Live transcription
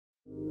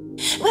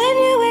When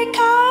you wake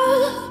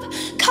up,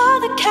 call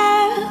the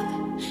cab,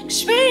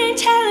 'cause we ain't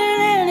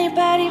telling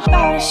anybody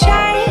about a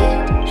shade.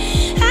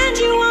 And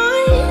you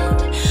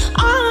want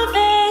all of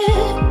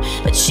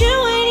it, but you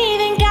ain't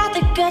even got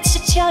the guts to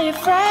tell your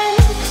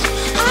friends.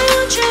 I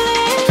want your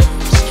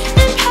lips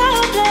in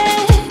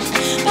public,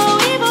 but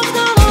we both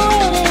know the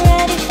world ain't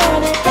ready for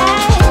the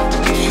day.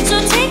 So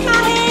take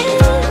my hand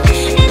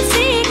in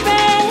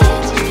secret,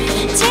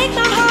 take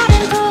my heart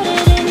and put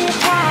it in your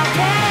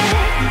pocket.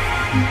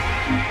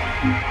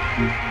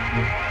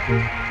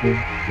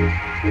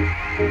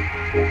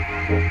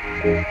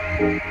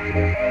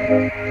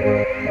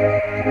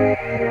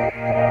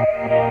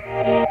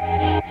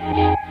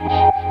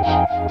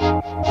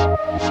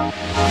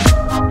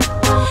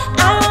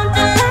 I want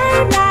the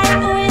limelight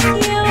with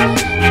you,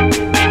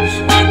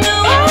 want the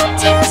world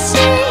to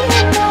see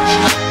you now.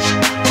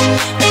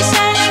 They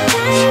shine like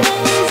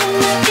diamonds in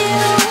the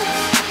view,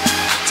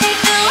 take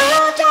the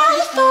world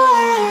out for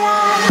a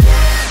ride.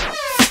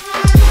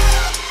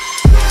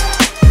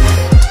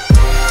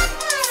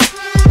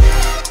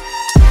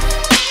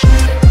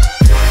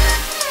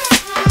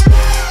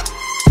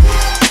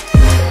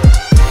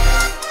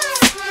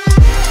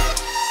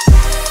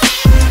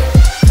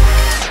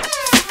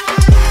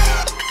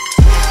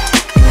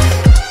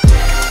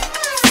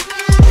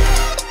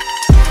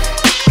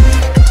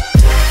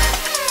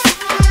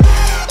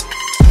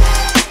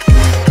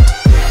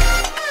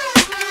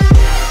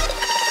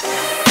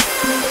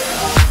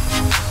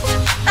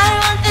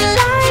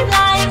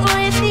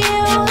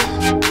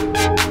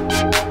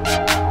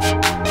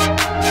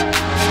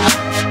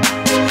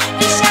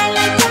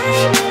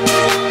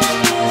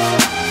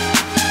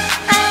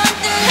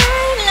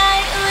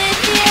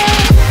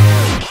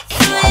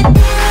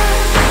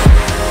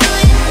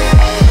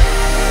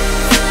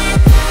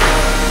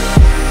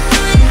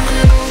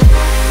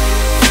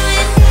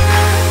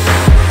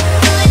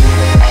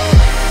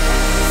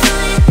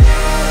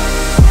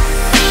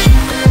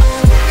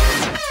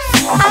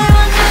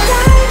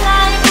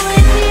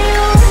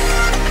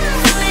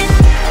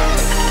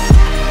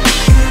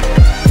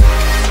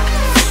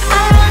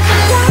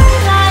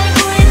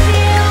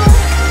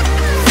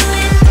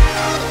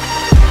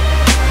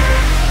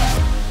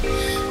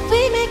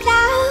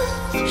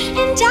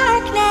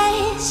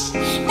 Darkness,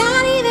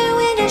 not even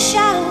windows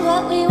show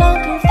what we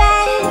won't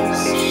confess.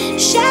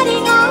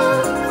 Shedding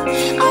off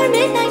our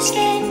midnight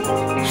skin,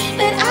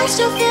 but I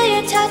still feel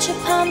your touch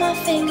upon my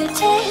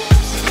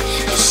fingertips.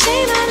 You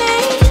say my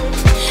name,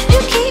 you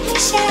keep me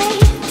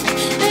safe.